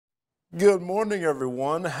Good morning,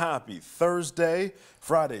 everyone. Happy Thursday,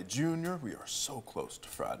 Friday Junior. We are so close to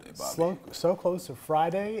Friday, Bobby. So close to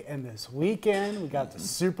Friday, and this weekend we got the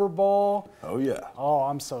Super Bowl. Oh, yeah. Oh,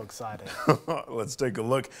 I'm so excited. Let's take a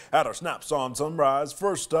look at our Snaps on Sunrise.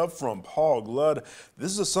 First up from Paul Gludd.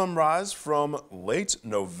 This is a sunrise from late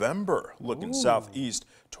November, looking southeast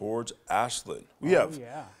towards Ashland.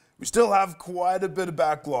 We still have quite a bit of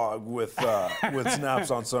backlog with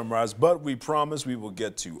Snaps on Sunrise, but we promise we will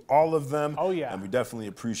get to all of them. Oh, yeah. And we definitely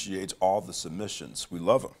appreciate all the submissions. We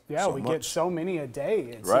love them. Yeah, so we much. Get so many a day,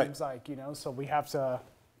 it seems like, so we have to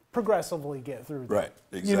progressively get through them. Right,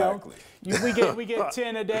 exactly. We get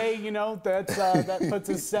 10 a day, that puts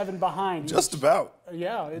us 7 behind. Just about.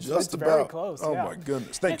 Yeah, it's Just about. very close. Oh, yeah. my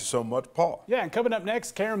goodness. Thank you so much, Paul. Yeah, and coming up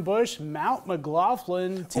next, Karen Bush, Mount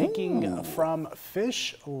McLaughlin taking from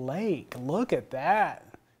Fish Lake. Look at that.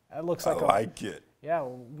 That looks like I like it. Yeah,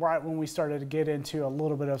 right when we started to get into a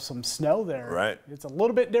little bit of some snow there. Right. It's a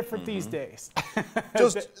little bit different these days.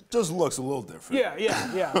 just looks a little different.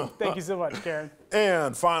 Yeah. Thank you so much, Karen.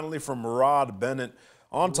 And finally from Rod Bennett,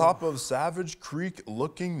 on top of Savage Creek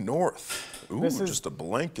looking north. Ooh, just a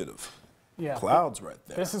blanket of clouds right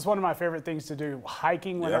there. This is one of my favorite things to do,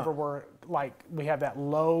 hiking whenever we have that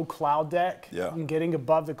low cloud deck. Yeah. And getting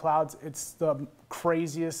above the clouds, it's the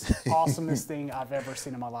craziest, awesomest thing I've ever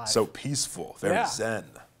seen in my life. So peaceful, very zen.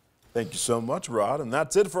 Thank you so much, Rod. And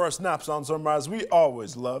that's it for our Snaps on Sunrise. We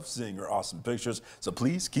always love seeing your awesome pictures, so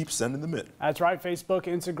please keep sending them in. That's right, Facebook,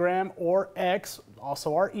 Instagram, or X.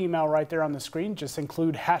 Also our email right there on the screen. Just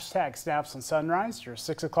include hashtag Snaps on Sunrise. Your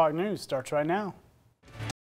 6 o'clock news starts right now.